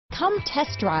Come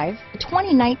test drive the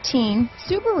 2019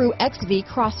 Subaru XV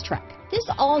Crosstrek. This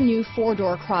all-new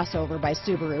four-door crossover by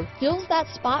Subaru fills that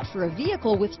spot for a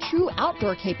vehicle with true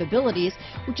outdoor capabilities,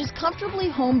 which is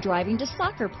comfortably home driving to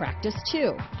soccer practice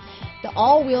too. The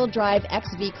all-wheel drive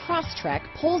XV Crosstrek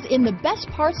pulls in the best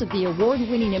parts of the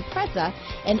award-winning Impreza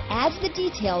and adds the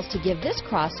details to give this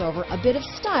crossover a bit of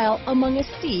style among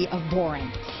a sea of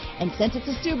boring. And since it's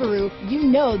a Subaru, you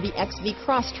know the XV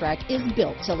Crosstrek is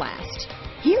built to last.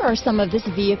 Here are some of this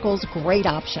vehicle's great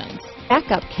options: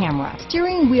 backup camera,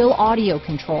 steering wheel audio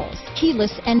controls,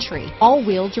 keyless entry,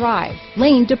 all-wheel drive,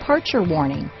 lane departure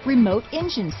warning, remote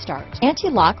engine start,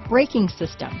 anti-lock braking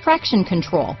system, traction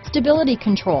control, stability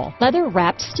control,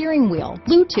 leather-wrapped steering wheel,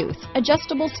 Bluetooth,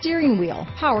 adjustable steering wheel,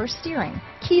 power steering,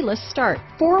 keyless start,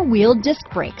 four-wheel disc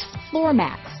brakes, floor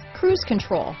mats, cruise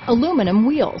control, aluminum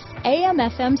wheels,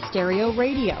 AM/FM stereo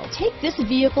radio. Take this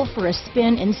vehicle for a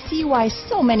spin and see why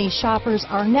so many shoppers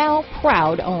are now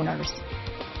proud owners.